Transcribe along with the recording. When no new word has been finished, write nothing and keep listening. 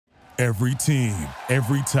Every team,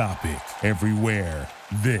 every topic, everywhere.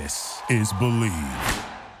 This is Believe.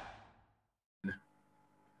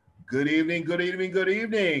 Good evening, good evening, good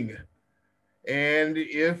evening. And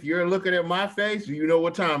if you're looking at my face, you know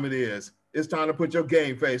what time it is. It's time to put your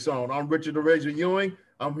game face on. I'm Richard the Razor Ewing.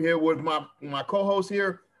 I'm here with my co-host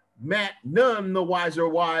here, Matt, none the wiser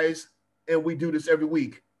wise, and we do this every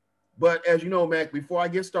week. But as you know, Mac, before I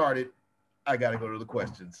get started, I got to go to the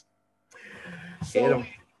questions. So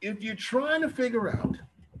if you're trying to figure out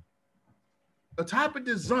a type of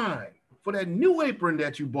design for that new apron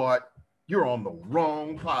that you bought, you're on the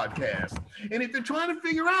wrong podcast. And if you're trying to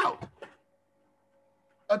figure out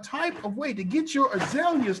a type of way to get your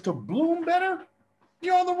azaleas to bloom better,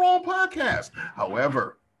 you're on the wrong podcast.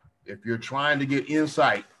 However, if you're trying to get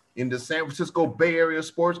insight into San Francisco Bay Area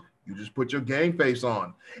sports, you just put your game face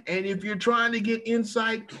on. And if you're trying to get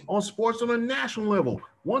insight on sports on a national level,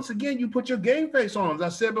 once again, you put your game face on. As I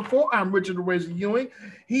said before, I'm Richard the Razor Ewing.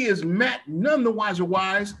 He is Matt, none the wiser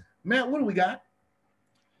wise. Matt, what do we got?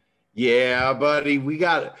 Yeah, buddy, we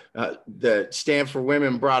got the Stanford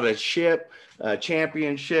women brought a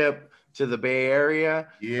championship to the Bay Area.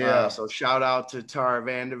 Yeah. So shout out to Tara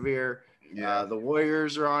Vanderveer. Yeah. The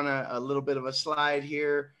Warriors are on a little bit of a slide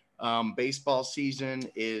here. Baseball season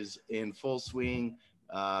is in full swing.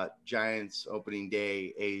 Giants opening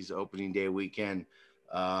day, A's opening day weekend.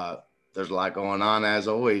 There's a lot going on as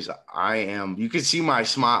always. You can see my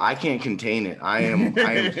smile. I can't contain it. I am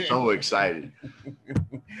so excited.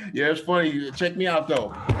 Yeah, it's funny. Check me out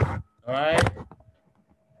though. All right.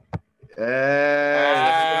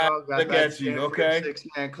 Look at you. Okay.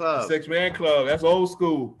 Six-man club. Six-man club. That's old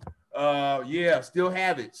school. Yeah, still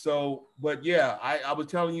have it. So, but yeah, I was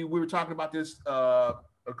telling you, we were talking about this a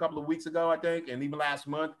couple of weeks ago, I think, and even last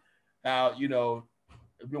month, how,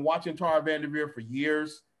 I've been watching Tara Vanderveer for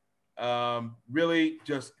years. Really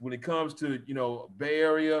just when it comes to, Bay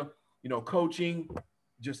Area, coaching,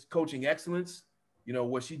 just coaching excellence,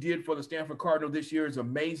 what she did for the Stanford Cardinal this year is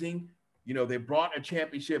amazing. They brought a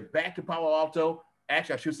championship back to Palo Alto.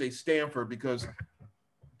 Actually, I should say Stanford because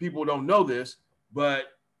people don't know this, but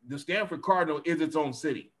the Stanford Cardinal is its own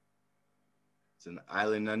city. It's an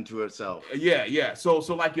island unto itself. Yeah. So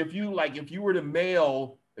like if you were to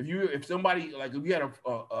mail, if you had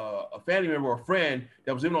a family member or a friend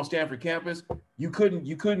that was living on Stanford campus, you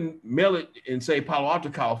couldn't mail it and say Palo Alto,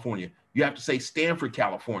 California. You have to say Stanford,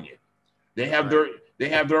 California. They have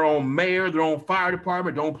their own mayor, their own fire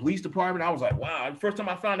department, their own police department. I was like, wow. The first time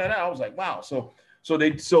I found that out, I was like, wow. So they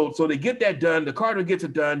get that done. The Cardinal gets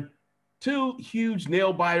it done. Two huge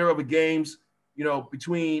nail biter of a games,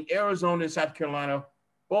 between Arizona and South Carolina,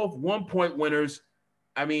 both 1-point winners.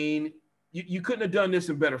 I mean, you couldn't have done this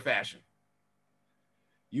in better fashion.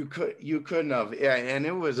 You couldn't have. Yeah, and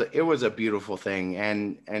it was a beautiful thing.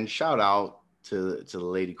 And shout out to the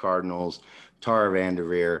Lady Cardinals, Tara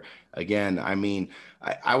Vanderveer. Again, I mean,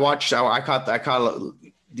 I caught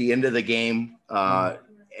the end of the game,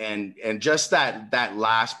 and just that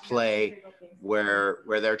last play where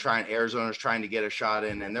Arizona's trying to get a shot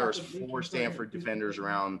in, and there was 4 Stanford defenders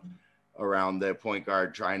around the point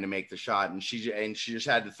guard trying to make the shot, and she just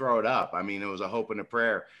had to throw it up. I mean, it was a hope and a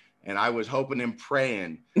prayer, and I was hoping and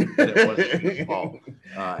praying that it wasn't his fault.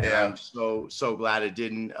 And I'm so glad it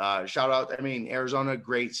didn't. Shout out, I mean, Arizona,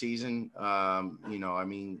 great season. I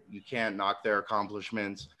mean, you can't knock their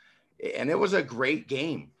accomplishments, and it was a great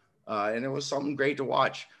game, and it was something great to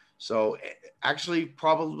watch. So actually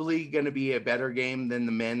probably going to be a better game than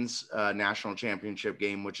the men's national championship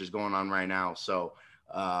game, which is going on right now. So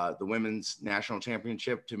the women's national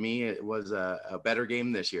championship, to me, it was a better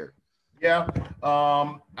game this year. Yeah.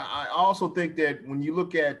 I also think that when you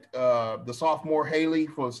look at the sophomore Haley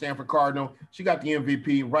for the Stanford Cardinal, she got the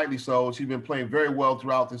MVP, rightly so. She's been playing very well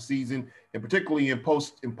throughout the season, and particularly in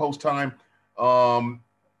post time. But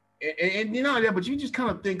you just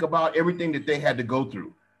kind of think about everything that they had to go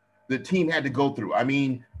through. The team had to go through. I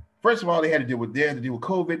mean, first of all, they had to deal with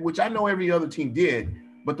COVID, which I know every other team did,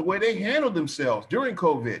 but the way they handled themselves during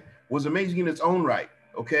COVID was amazing in its own right.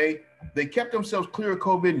 Okay. They kept themselves clear of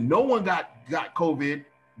COVID. No one got COVID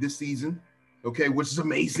this season. Okay. Which is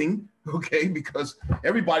amazing. Okay. Because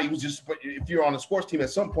everybody was just, if you're on a sports team, at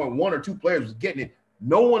some point, 1 or 2 players was getting it.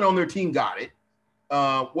 No one on their team got it.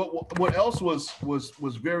 What else was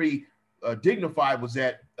very dignified was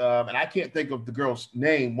that, and I can't think of the girl's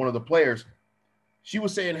name, one of the players, she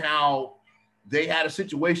was saying how they had a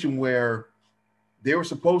situation where they were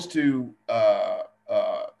supposed to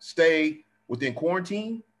stay within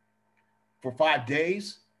quarantine for 5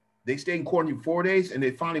 days. They stayed in quarantine for 4 days, and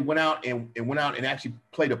they finally went out and actually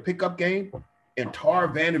played a pickup game And Tara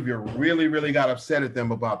Vanderveer really, really got upset at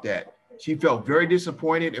them about that. She felt very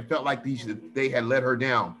disappointed. It felt like they had let her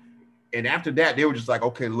down. And after that, they were just like,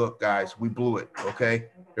 okay, look, guys, we blew it. Okay.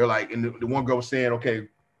 They're like, and the one girl was saying, okay,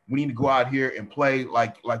 we need to go out here and play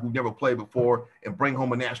like we've never played before and bring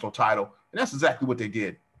home a national title. And that's exactly what they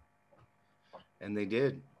did. And they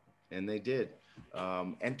did.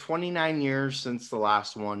 And 29 years since the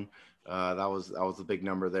last one. That was the big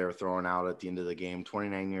number they were throwing out at the end of the game.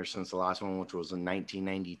 29 years since the last one, which was in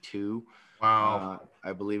 1992. Wow.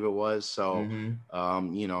 I believe it was. So,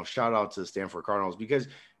 shout out to the Stanford Cardinals, because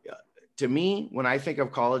to me, when I think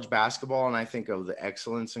of college basketball and I think of the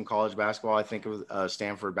excellence in college basketball, I think of a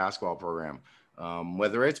Stanford basketball program,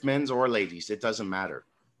 whether it's men's or ladies, it doesn't matter.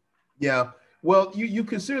 Yeah. Well, you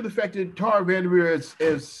consider the fact that Tara Vanderveer as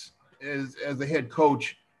the head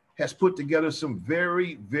coach has put together some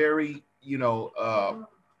very, very,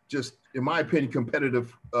 just in my opinion,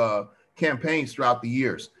 competitive campaigns throughout the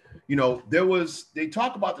years. They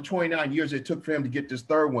talk about the 29 years it took for him to get this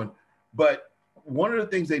third one, but one of the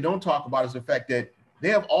things they don't talk about is the fact that they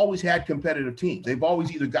have always had competitive teams. They've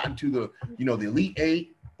always either gotten to the Elite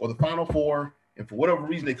Eight or the Final Four, and for whatever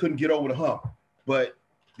reason they couldn't get over the hump, but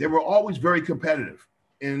they were always very competitive.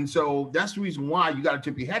 And so that's the reason why you got to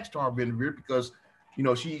tip your hat to Tara Vanderveer, because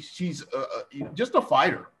she's just a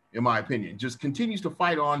fighter, in my opinion. Just continues to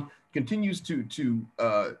fight on, continues to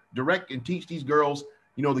direct and teach these girls,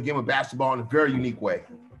 the game of basketball in a very unique way.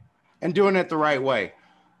 And doing it the right way.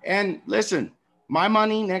 And listen, my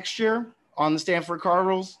money next year on the Stanford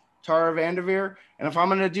Cardinals, Tara Vanderveer. And if I'm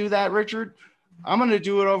going to do that, Richard, I'm going to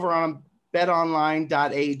do it over on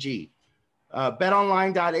betonline.ag.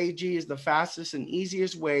 Betonline.ag is the fastest and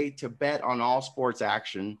easiest way to bet on all sports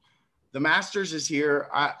action. The Masters is here.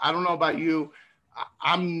 I don't know about you.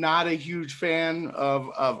 I'm not a huge fan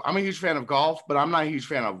of I'm a huge fan of golf, but I'm not a huge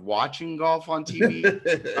fan of watching golf on TV.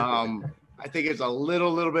 I think it's a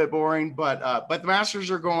little bit boring, but the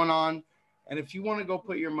Masters are going on. And if you want to go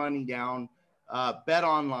put your money down, Bet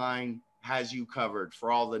Online has you covered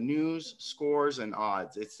for all the news, scores, and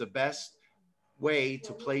odds. It's the best way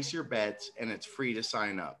to place your bets, and it's free to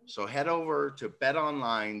sign up. So head over to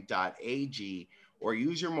betonline.ag or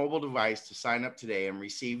use your mobile device to sign up today and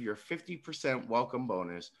receive your 50% welcome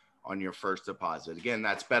bonus on your first deposit. Again,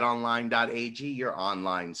 that's betonline.ag, your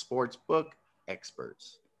online sportsbook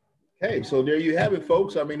experts. Hey, so there you have it,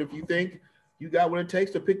 folks. I mean, if you think you got what it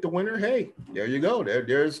takes to pick the winner, hey, there you go.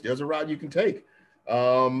 There's a route you can take.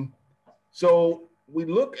 So we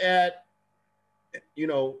look at,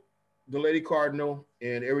 the Lady Cardinal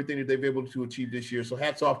and everything that they've been able to achieve this year. So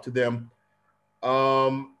hats off to them.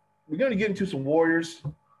 We're going to get into some Warriors,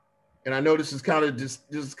 and I know this is kind of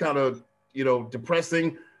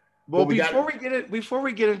depressing. Well, before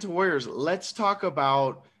we get into Warriors, let's talk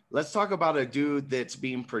about a dude that's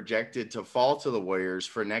being projected to fall to the Warriors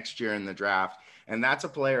for next year in the draft, and that's a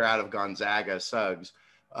player out of Gonzaga, Suggs,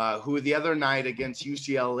 who the other night against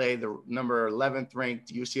UCLA, the number 11th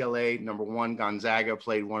ranked UCLA, number 1 Gonzaga,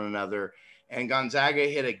 played one another, and Gonzaga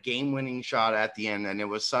hit a game-winning shot at the end, and it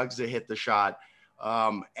was Suggs that hit the shot.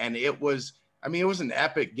 And it was an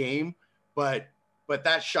epic game, but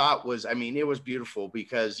that shot was, it was beautiful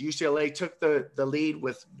because UCLA took the lead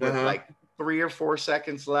with like 3 or 4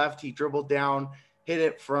 seconds left. He dribbled down, hit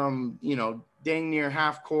it from, dang near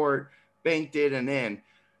half court, banked it and in.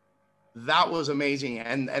 That was amazing.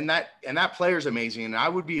 And that player's amazing. And I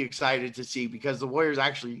would be excited to see, because the Warriors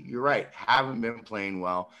actually, you're right, haven't been playing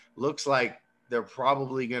well. Looks like they're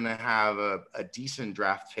probably going to have a decent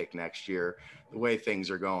draft pick next year, the way things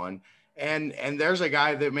are going. And there's a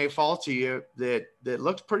guy that may fall to you that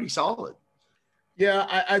looks pretty solid.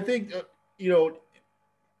 Yeah, I think,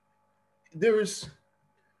 there's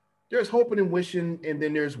hoping and wishing, and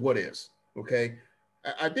then there's what is, okay?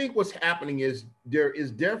 I think what's happening is there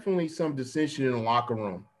is definitely some dissension in the locker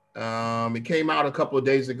room. It came out a couple of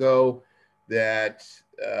days ago that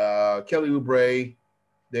Kelly Oubre,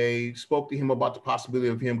 they spoke to him about the possibility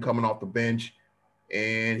of him coming off the bench,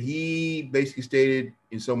 and he basically stated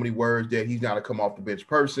in so many words that he's not a come off the bench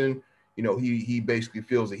person. He basically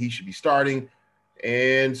feels that he should be starting.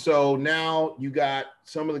 And so now you got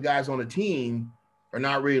some of the guys on the team are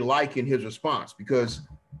not really liking his response, because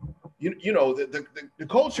the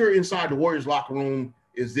culture inside the Warriors locker room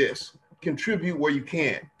is this: contribute where you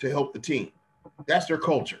can to help the team. That's their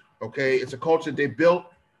culture. Okay. It's a culture they built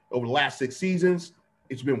over the last 6 seasons.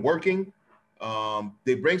 It's been working.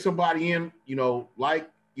 They bring somebody in, KD,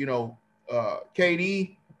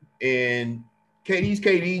 and KD's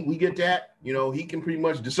KD. We get that. He can pretty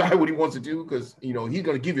much decide what he wants to do, because, he's going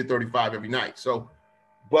to give you 35 every night. So,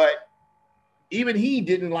 but even he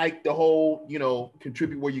didn't like the whole,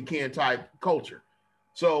 contribute where you can type culture.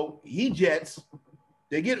 So he jets,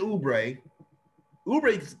 they get Oubre.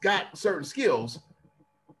 Oubre's got certain skills,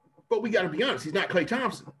 but we got to be honest, he's not Klay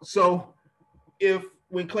Thompson. So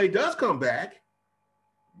when Klay does come back,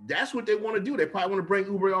 that's what they want to do. They probably want to bring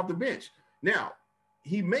Oubre off the bench. Now,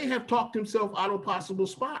 he may have talked himself out of a possible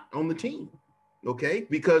spot on the team, okay?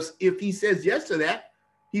 Because if he says yes to that,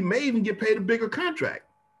 he may even get paid a bigger contract.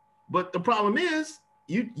 But the problem is,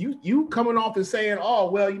 you coming off and saying, "Oh,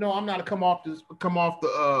 well, I'm not a come off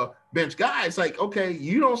the bench guy." It's like, okay,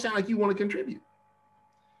 you don't sound like you want to contribute.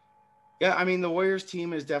 Yeah, I mean, the Warriors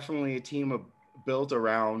team is definitely a team built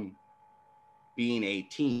around being a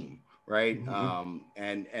team, right? Mm-hmm.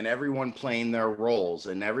 And everyone playing their roles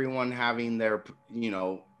and everyone having their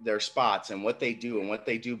spots and what they do and what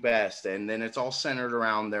they do best, and then it's all centered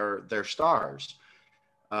around their stars.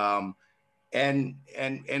 And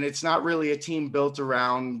it's not really a team built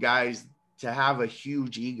around guys to have a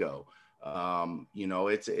huge ego.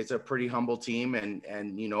 It's a pretty humble team,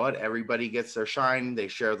 and you know what? Everybody gets their shine. They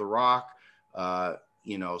share the rock.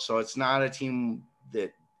 So it's not a team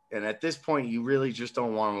that, and at this point, you really just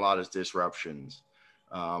don't want a lot of disruptions.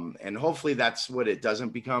 And hopefully that's what it doesn't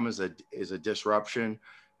become, is a disruption.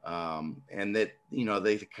 And that,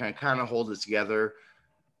 they can kind of hold it together.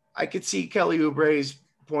 I could see Kelly Oubre's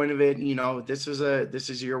point of it. This is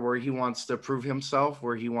a year where he wants to prove himself,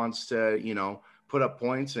 where he wants to, put up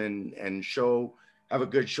points and have a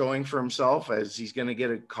good showing for himself, as he's going to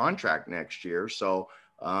get a contract next year. So,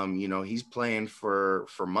 he's playing for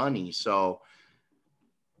money. So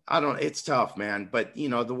it's tough, man. But,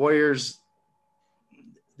 the Warriors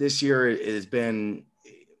this year it's been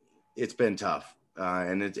tough.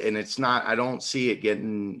 And it's not, I don't see it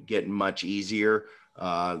getting much easier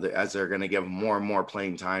as they're going to give more and more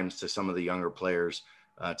playing times to some of the younger players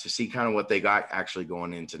to see kind of what they got actually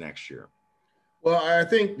going into next year. Well, I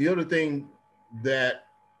think the other thing that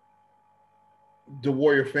the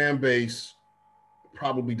Warrior fan base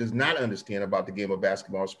probably does not understand about the game of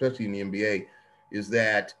basketball, especially in the NBA, is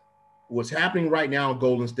that what's happening right now in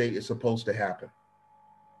Golden State is supposed to happen.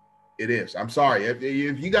 It is. I'm sorry. If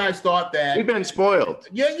you guys thought that... We've been spoiled.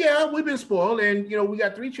 Yeah, we've been spoiled. And, we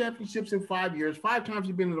got 3 championships in 5 years. 5 times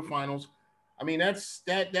we've been to the finals. I mean,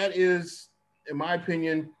 that is, in my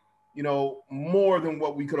opinion, more than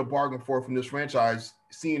what we could have bargained for from this franchise,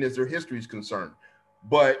 seeing as their history is concerned.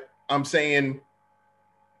 But I'm saying,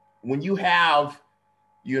 when you have,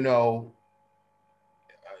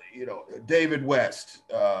 David West,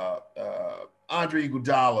 Andre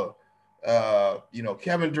Iguodala,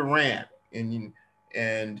 Kevin Durant,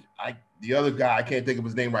 and the other guy, I can't think of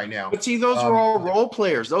his name right now. But see, those were all role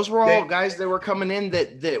players. Those were all guys that were coming in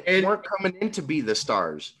that weren't coming in to be the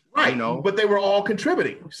stars. Right. But they were all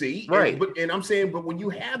contributing. See? Right. And I'm saying, but when you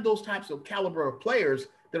have those types of caliber of players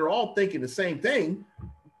that are all thinking the same thing,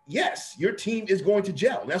 yes, your team is going to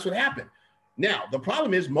gel. That's what happened. Now, the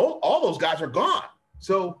problem is all those guys are gone.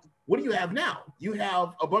 So what do you have now? You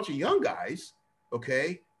have a bunch of young guys,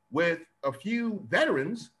 okay, with a few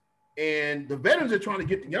veterans, and the veterans are trying to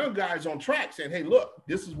get the young guys on track, saying, hey, look,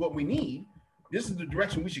 this is what we need. This is the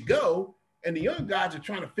direction we should go. And the young guys are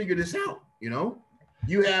trying to figure this out,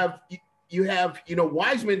 You have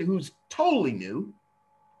Wiseman, who's totally new.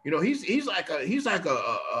 He's like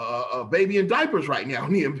a baby in diapers right now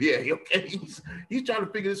in the NBA. Okay, he's trying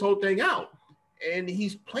to figure this whole thing out, and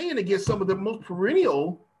he's playing against some of the most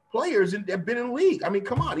perennial players that have been in the league. I mean,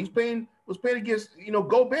 come on, was playing against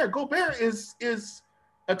Gobert. Gobert is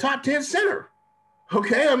a top 10 center.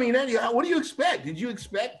 Okay, I mean, what do you expect? Did you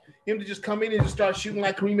expect him to just come in and just start shooting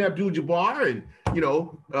like Kareem Abdul-Jabbar and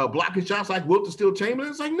blocking shots like Wilt the Steel Chamberlain?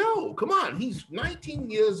 It's like, no, come on. He's 19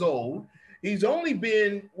 years old. He's only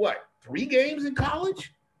been 3 games in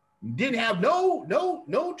college. Didn't have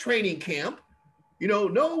no training camp,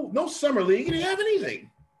 no summer league. He didn't have anything,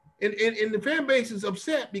 and the fan base is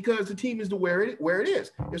upset because the team is where it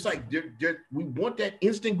is. It's like we want that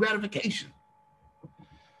instant gratification.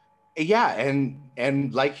 Yeah,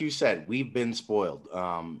 and like you said, we've been spoiled.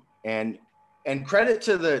 And credit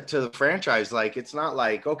to the franchise. Like, it's not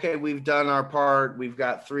like, okay, we've done our part. We've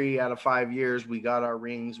got 3 out of 5 years. We got our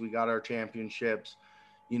rings. We got our championships.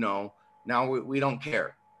 Now we don't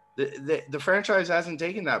care. The franchise hasn't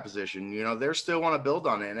taken that position. They still want to build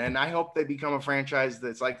on it. And I hope they become a franchise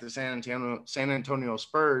that's like the San Antonio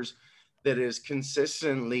Spurs, that is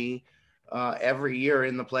consistently every year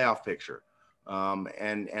in the playoff picture.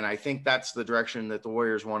 And I think that's the direction that the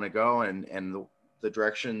Warriors want to go, and the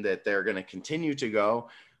direction that they're going to continue to go.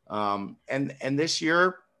 And this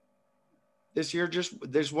year, this year,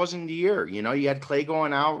 this wasn't the year. You know, you had Clay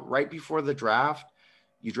going out right before the draft.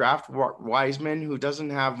 You draft Wiseman, who doesn't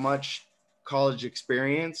have much college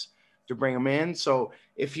experience, to bring him in. So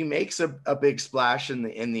if he makes a big splash in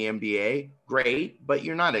the NBA, great, but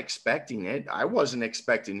you're not expecting it. I wasn't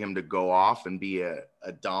expecting him to go off and be a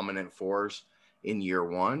dominant force in year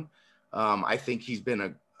one. I think he's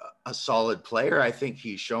been a solid player. I think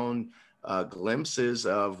he's shown glimpses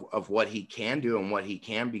of what he can do and what he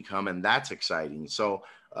can become, and that's exciting. So,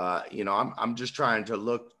 you know, I'm just trying to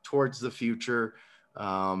look towards the future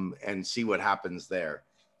and see what happens there.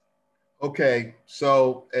 Okay,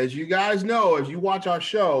 so as you guys know, as you watch our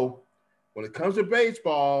show, when it comes to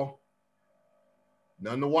baseball,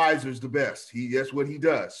 none the wiser is the best. That's what he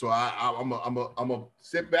does. So I'm gonna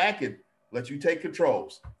sit back and let you take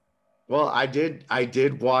controls. Well, I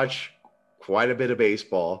did watch quite a bit of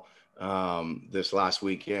baseball this last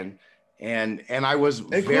weekend, and I was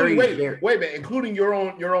wait a minute, including your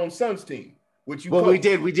own son's team, which you. Well, we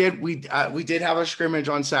did have a scrimmage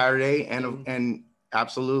on Saturday, and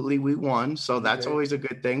absolutely we won, so that's always a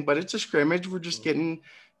good thing. But it's a scrimmage. We're just getting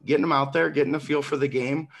them out there, getting a feel for the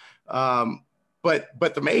game. But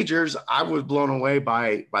the majors, I was blown away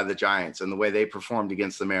by the Giants and the way they performed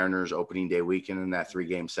against the Mariners opening day weekend in that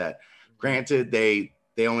 3-game set. Granted, they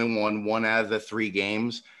only won 1 out of the 3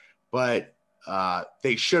 games, but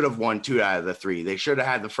they should have won 2 out of the 3. They should have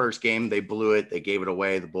had the first game. They blew it. They gave it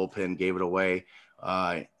away. The bullpen gave it away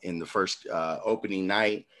in the first opening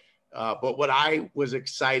night. But what I was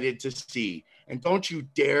excited to see, and don't you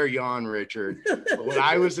dare yawn, Richard, but what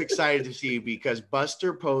I was excited to see, because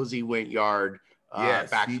Buster Posey went yard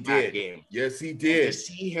back-to-back game. Yes, he did. And to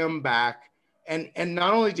see him back, and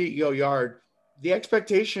not only did he go yard, the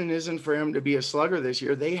expectation isn't for him to be a slugger this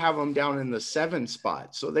year. They have him down in the 7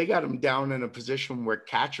 spot. So they got him down in a position where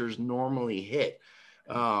catchers normally hit,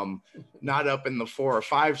 not up in the 4 or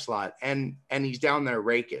 5 slot. And he's down there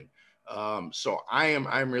raking. So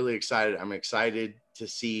I'm really excited. I'm excited to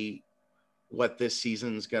see what this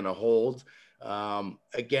season's going to hold.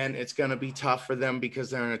 Again, it's going to be tough for them because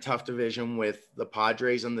they're in a tough division with the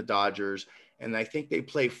Padres and the Dodgers. And I think they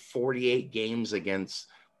play 48 games against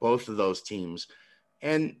both of those teams.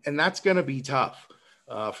 And that's going to be tough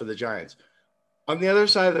for the Giants. On the other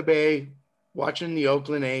side of the bay, watching the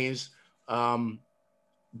Oakland A's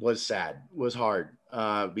was sad, was hard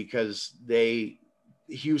because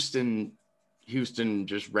Houston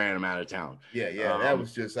just ran them out of town. Yeah. That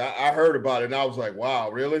was just, I heard about it and I was like, wow,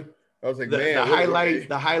 really? I was like,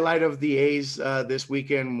 the highlight of the A's this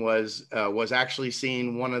weekend was actually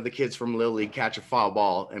seeing one of the kids from Little League catch a foul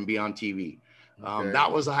ball and be on TV.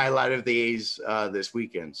 That was the highlight of the A's this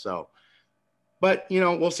weekend. So, but you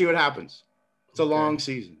know, we'll see what happens. It's a long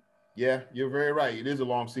season. Yeah, you're very right. It is a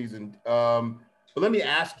long season. But let me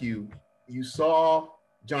ask you, you saw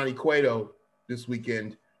Johnny Cueto this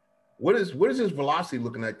weekend. What is his velocity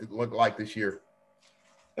look like this year?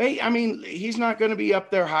 Hey, I mean, he's not going to be up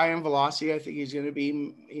there high in velocity. I think he's going to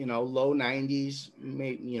be, low 90s,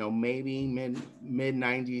 maybe mid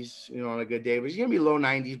 90s, on a good day. But he's going to be low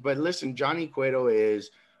 90s. But listen, Johnny Cueto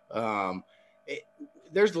is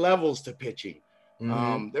there's levels to pitching.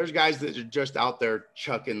 Mm-hmm. There's guys that are just out there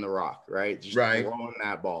chucking the rock, right? Just throwing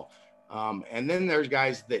that ball. And then there's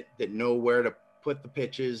guys that know where to put the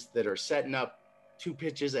pitches, that are setting up 2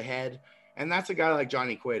 pitches ahead. And that's a guy like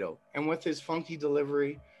Johnny Cueto. And with his funky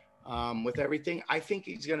delivery, with everything, I think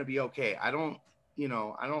he's going to be okay. I don't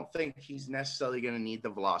think he's necessarily going to need the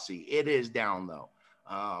velocity. It is down though.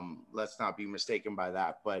 Let's not be mistaken by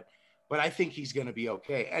that. But I think he's going to be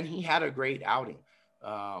okay. And he had a great outing.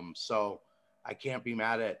 So I can't be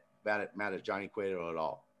mad at Johnny Cueto at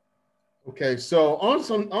all. Okay, so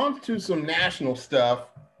on to some national stuff.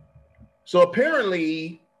 So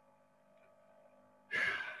apparently,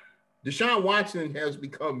 Deshaun Watson has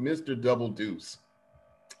become Mr. Double Deuce.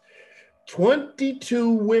 22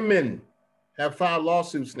 women have filed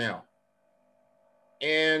lawsuits now.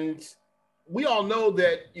 And we all know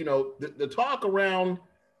that, the talk around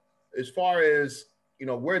as far as,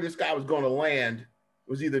 where this guy was going to land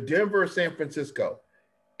was either Denver or San Francisco.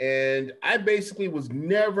 And I basically was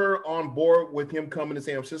never on board with him coming to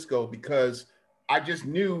San Francisco because I just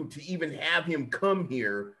knew to even have him come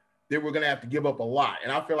here, they were going to have to give up a lot.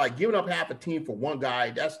 And I feel like giving up half a team for one guy,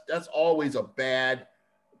 that's always a bad,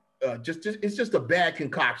 it's just a bad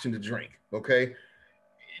concoction to drink, okay?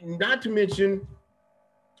 Not to mention,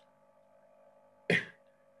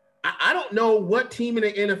 I don't know what team in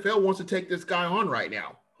the NFL wants to take this guy on right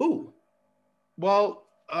now. Who? Well,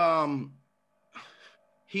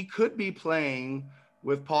 he could be playing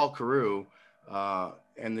with Paul Carew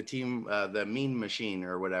and the team, the Mean Machine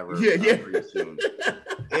or whatever. Yeah. Pretty soon.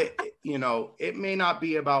 It may not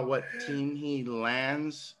be about what team he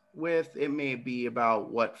lands with. It may be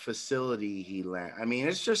about what facility he lands. I mean,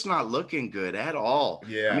 it's just not looking good at all.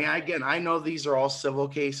 Yeah. I mean, again, I know these are all civil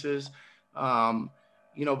cases,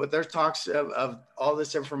 but there's talks of all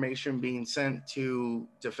this information being sent to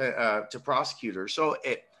prosecutors. So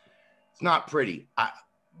it's not pretty.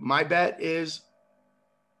 My bet is,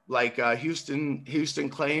 like Houston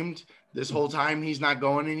claimed this whole time, he's not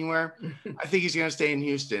going anywhere. I think he's going to stay in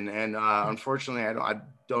Houston. And unfortunately, I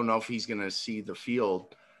don't know if he's going to see the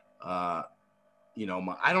field. I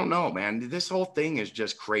don't know, man. This whole thing is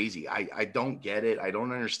just crazy. I don't get it. I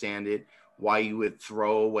don't understand it. Why you would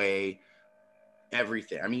throw away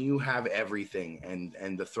everything. I mean, you have everything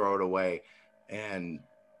and to throw it away. And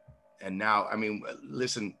now, I mean,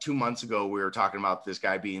 listen, 2 months ago, we were talking about this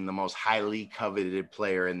guy being the most highly coveted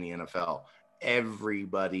player in the NFL.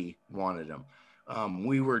 Everybody wanted him.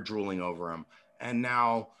 We were drooling over him. And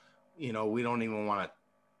now, we don't even want to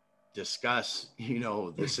discuss,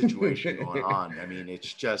 the situation going on. I mean,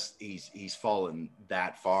 it's just, he's fallen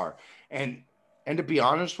that far. And to be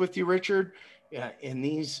honest with you, Richard, in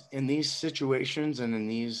these situations and in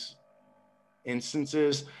these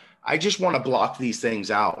instances, I just want to block these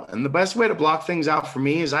things out. And the best way to block things out for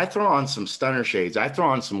me is I throw on some stunner shades. I throw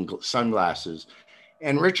on some sunglasses.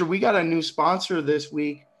 And Richard, we got a new sponsor this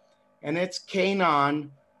week, and it's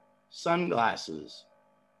Kaenon Sunglasses.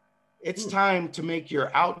 It's time to make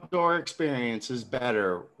your outdoor experiences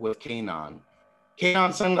better with Kaenon.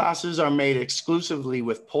 Kaenon sunglasses are made exclusively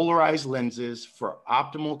with polarized lenses for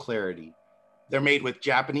optimal clarity. They're made with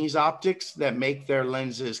Japanese optics that make their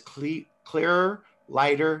lenses clearer,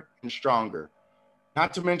 lighter, and stronger.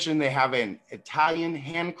 Not to mention they have an Italian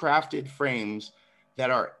handcrafted frames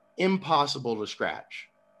that are impossible to scratch.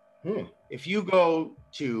 If you go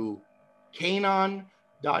to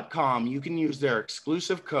Kaenon.com, you can use their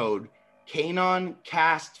exclusive code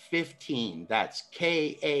KaenonCast15. That's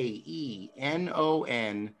KAENON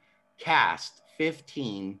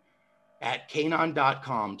Cast15 at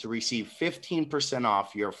Kaenon.com to receive 15%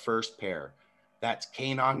 off your first pair. That's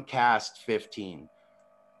KaenonCast15.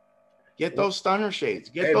 Get those stunner shades.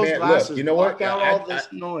 Get those glasses. Look, you know what? Block out all this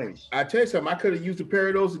noise. I tell you something. I could have used a pair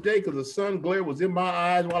of those today because the sun glare was in my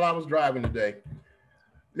eyes while I was driving today.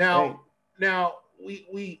 Now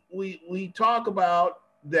we talk about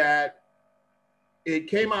that. It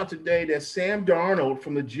came out today that Sam Darnold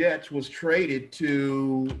from the Jets was traded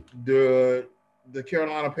to the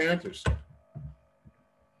Carolina Panthers,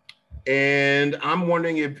 and I'm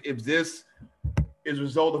wondering if this is a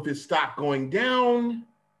result of his stock going down.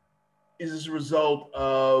 Is this a result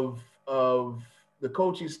of the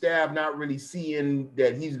coaching staff not really seeing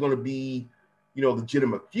that he's going to be, the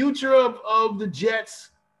legitimate future of the Jets,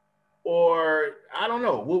 or I don't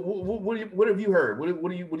know. What have you heard?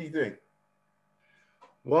 What do you think?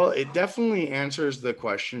 Well, it definitely answers the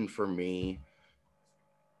question for me.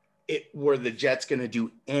 Were the Jets going to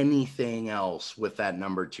do anything else with that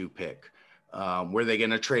number 2 pick? Were they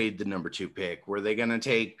going to trade the number 2 pick? Were they going to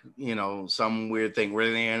take, some weird thing?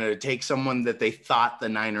 Were they going to take someone that they thought the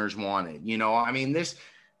Niners wanted? I mean, this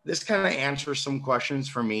kind of answers some questions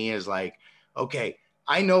for me is like, okay,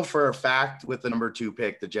 I know for a fact with the number 2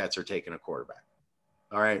 pick, the Jets are taking a quarterback.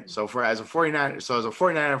 All right. So as a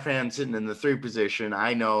 49er fan sitting in the 3 position,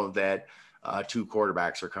 I know that 2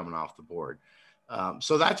 quarterbacks are coming off the board.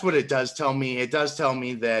 So that's what it does tell me. It does tell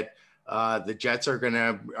me that the Jets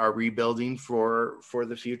are rebuilding for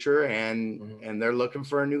the future, and they're looking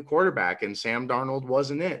for a new quarterback, and Sam Darnold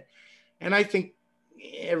wasn't it. And I think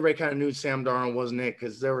everybody kind of knew Sam Darnold wasn't it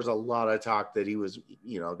because there was a lot of talk that he was,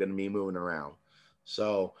 going to be moving around.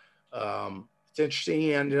 So it's interesting.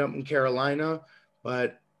 He ended up in Carolina,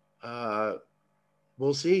 but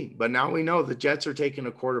we'll see. But now we know the Jets are taking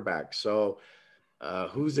a quarterback. So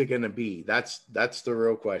who's it going to be? That's the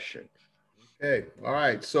real question. Okay. All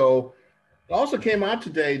right. So it also came out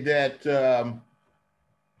today that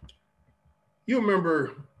you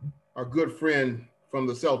remember our good friend from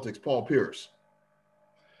the Celtics, Paul Pierce.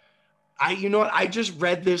 I just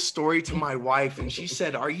read this story to my wife and she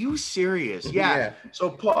said, "Are you serious?" Yeah.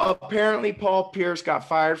 So apparently Paul Pierce got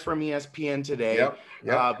fired from ESPN today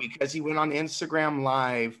because he went on Instagram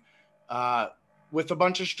Live with a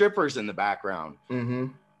bunch of strippers in the background. Mm-hmm.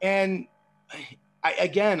 And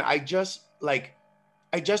I just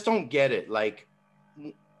don't get it. Like,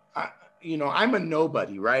 I'm a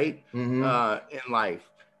nobody, right? Mm-hmm. In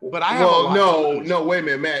life. But wait a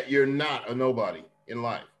minute, Matt, you're not a nobody in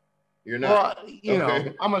life. You're not. Well, you Okay.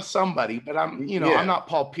 know, I'm a somebody, but I'm, you know, Yeah. I'm not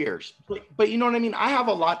Paul Pierce. But you know what I mean? I have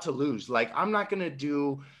a lot to lose. Like, I'm not going to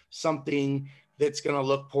do something that's going to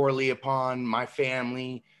look poorly upon my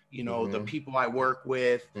family, you know, the people I work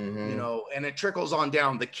with, you know, and it trickles on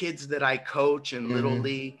down the kids that I coach in Little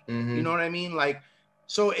League. You know what I mean? Like,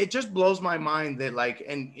 so it just blows my mind that like,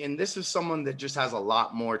 and this is someone that just has a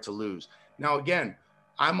lot more to lose. Now, again,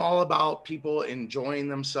 I'm all about people enjoying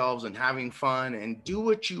themselves and having fun and do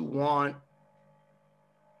what you want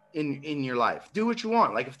in your life. Do what you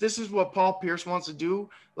want. Like if this is what Paul Pierce wants to do,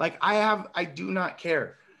 like I do not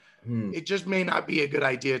care. It just may not be a good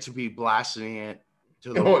idea to be blasting it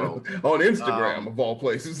to the world. On Instagram of all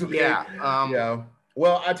places. Okay? Yeah. Yeah.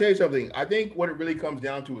 Well, I tell you something. I think what it really comes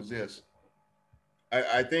down to is this.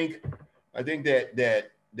 I think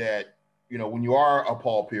that you know, when you are a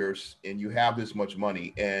Paul Pierce and you have this much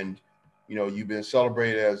money and you know you've been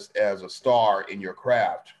celebrated as a star in your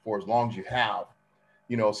craft for as long as you have,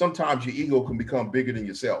 you know, sometimes your ego can become bigger than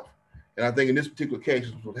yourself. And I think in this particular case,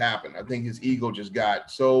 this is what happened. I think his ego just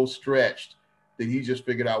got so stretched that he just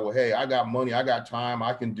figured out, well, hey, I got money, I got time,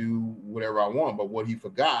 I can do whatever I want. But what he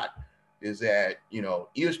forgot is that, you know,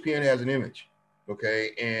 ESPN has an image,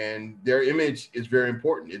 okay? And their image is very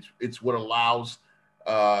important. It's what allows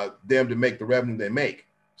them to make the revenue they make.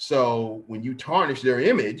 So when you tarnish their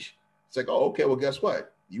image, it's like, oh, okay, well, guess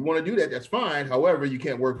what? You want to do that, that's fine. However, you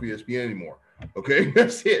can't work for ESPN anymore. Okay,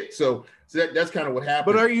 that's it. So that's kind of what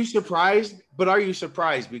happened. But are you surprised?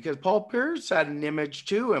 Because Paul Pierce had an image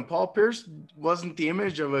too, and Paul Pierce wasn't the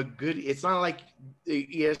image of a good. It's not like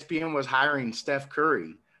ESPN was hiring Steph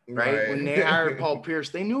Curry, right? When they hired Paul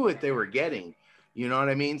Pierce, they knew what they were getting. You know what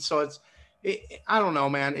I mean? So I don't know,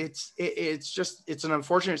 man. It's an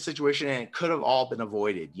unfortunate situation, and it could have all been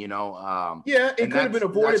avoided. You know? Yeah, it could have been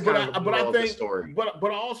avoided, but I think,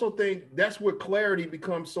 but I also think that's where clarity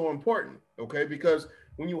becomes so important. Okay, because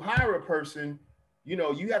when you hire a person, you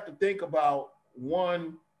know, you have to think about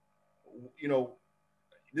one. You know,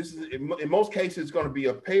 this is in most cases it's going to be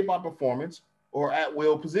a pay by performance or at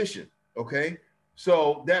will position. Okay,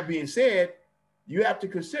 so that being said, you have to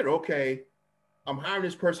consider, okay, I'm hiring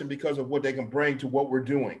this person because of what they can bring to what we're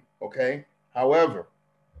doing. Okay. However,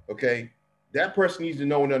 okay, that person needs to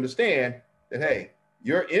know and understand that, hey,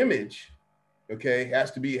 your image, okay, has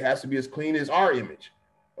to be as clean as our image.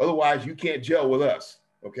 Otherwise, you can't gel with us.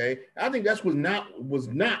 Okay. I think that's was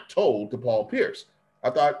not told to Paul Pierce. I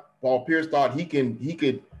thought Paul Pierce thought he could,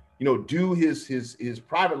 you know, do his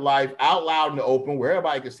private life out loud in the open where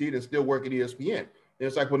everybody can see it and still work at ESPN. And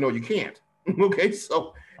it's like, well, no, you can't. Okay,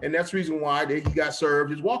 so, and that's the reason why he got served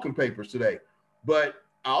his walking papers today. But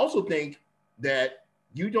I also think that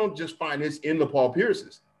you don't just find this in the Paul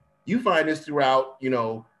Pierces. You find this throughout, you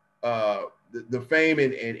know, the fame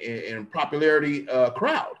and popularity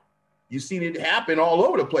crowd. You've seen it happen all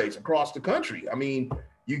over the place across the country. I mean,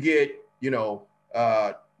 you get, you know,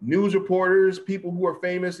 news reporters, people who are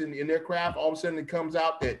famous in their craft, all of a sudden it comes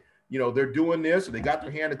out that, you know, they're doing this, and they got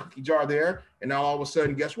their hand in a cookie jar there, and now all of a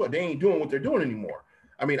sudden, guess what? They ain't doing what they're doing anymore.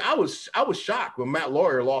 I mean, I was shocked when Matt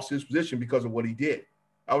Lawyer lost his position because of what he did.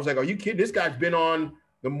 I was like, are you kidding? This guy's been on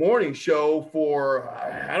the morning show for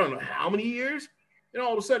I don't know how many years, and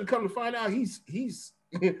all of a sudden, come to find out he's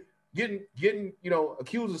getting you know,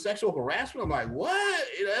 accused of sexual harassment. I'm like, what?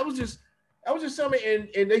 That was just something,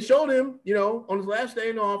 and they showed him, you know, on his last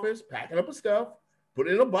day in the office, packing up his stuff, put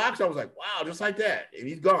it in a box. I was like, wow, just like that. And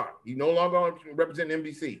he's gone. He's no longer going to represent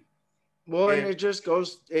NBC. Well, and it just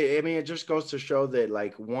goes to show that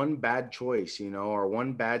like one bad choice, you know, or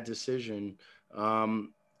one bad decision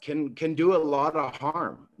can do a lot of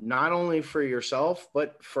harm, not only for yourself,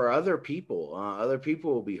 but for other people. Other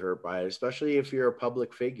people will be hurt by it, especially if you're a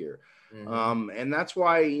public figure. And that's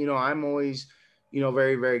why, you know, I'm always, you know,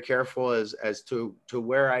 very, very careful as to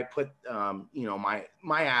where I put, you know,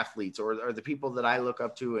 my athletes or the people that I look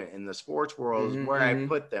up to in the sports world, is where I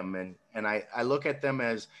put them. And I look at them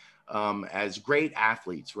as great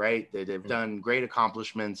athletes, right? That have done great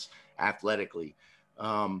accomplishments athletically.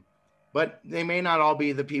 But they may not all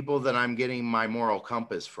be the people that I'm getting my moral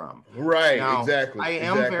compass from. Right. Now, exactly. I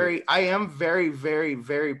am very, very,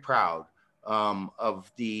 very proud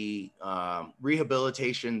of the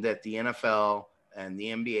rehabilitation that the NFL and the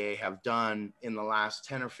NBA have done in the last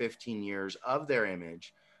 10 or 15 years of their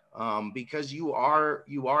image. Because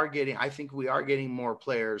I think we are getting more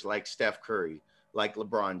players like Steph Curry, like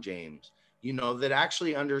LeBron James, you know, that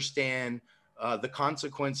actually understand the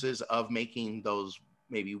consequences of making those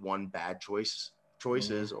maybe one bad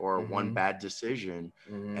choices or one bad decision,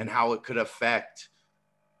 and how it could affect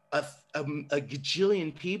a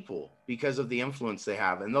gajillion people because of the influence they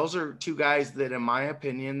have. And those are two guys that, in my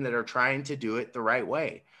opinion, that are trying to do it the right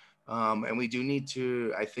way. And we do need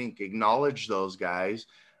to, I think, acknowledge those guys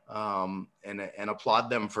and applaud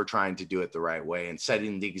them for trying to do it the right way and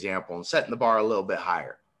setting the example and setting the bar a little bit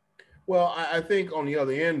higher. Well, I think on the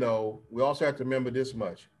other end, though, we also have to remember this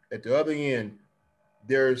much. At the other end,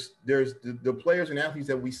 there's the players and athletes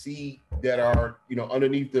that we see that are,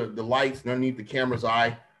 underneath the lights and underneath the camera's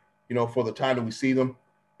eye, for the time that we see them.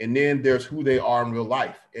 And then there's who they are in real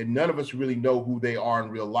life. And none of us really know who they are in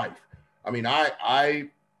real life. I mean, I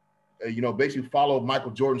basically followed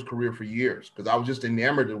Michael Jordan's career for years because I was just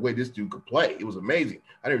enamored of the way this dude could play. It was amazing.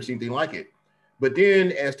 I never seen anything like it. But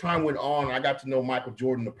then as time went on, I got to know Michael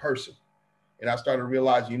Jordan, the person. And I started to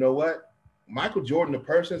realize, you know what? Michael Jordan, the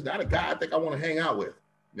person, is not a guy I think I want to hang out with.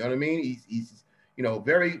 You know what I mean? He's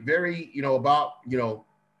very, very, about,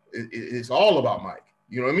 it's all about Mike.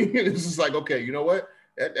 You know what I mean? It's just like, okay, you know what?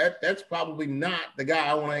 That's probably not the guy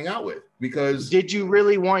I want to hang out with because. Did you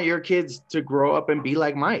really want your kids to grow up and be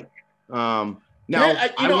like Mike? I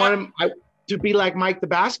want him to be like Mike, the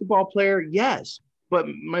basketball player. Yes, but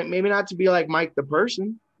maybe not to be like Mike, the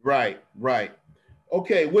person. Right.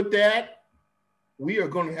 Okay. With that, we are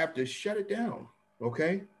going to have to shut it down.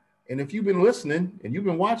 Okay. And if you've been listening and you've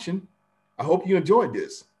been watching, I hope you enjoyed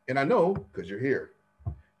this. And I know because you're here.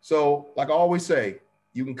 So like I always say,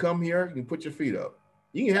 you can come here, you can put your feet up.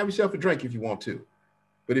 You can have yourself a drink if you want to.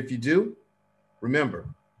 But if you do, remember,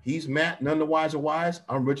 he's Matt, none the wiser wise.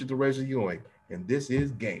 I'm Richard the Razor Ewing, and this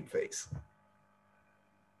is Game Face.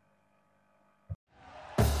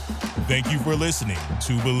 Thank you for listening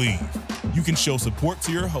to Believe. You can show support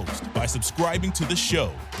to your host by subscribing to the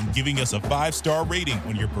show and giving us a 5-star rating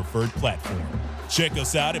on your preferred platform. Check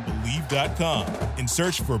us out at Believe.com and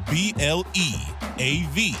search for BLEAV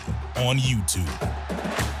on YouTube.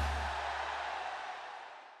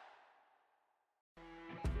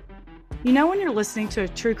 You know when you're listening to a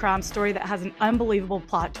true crime story that has an unbelievable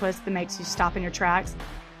plot twist that makes you stop in your tracks?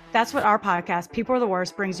 That's what our podcast, People Are the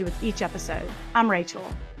Worst, brings you with each episode. I'm Rachel.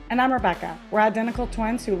 And I'm Rebecca. We're identical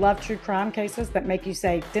twins who love true crime cases that make you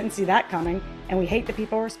say, didn't see that coming, and we hate the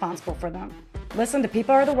people responsible for them. Listen to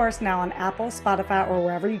People Are the Worst now on Apple, Spotify, or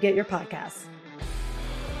wherever you get your podcasts.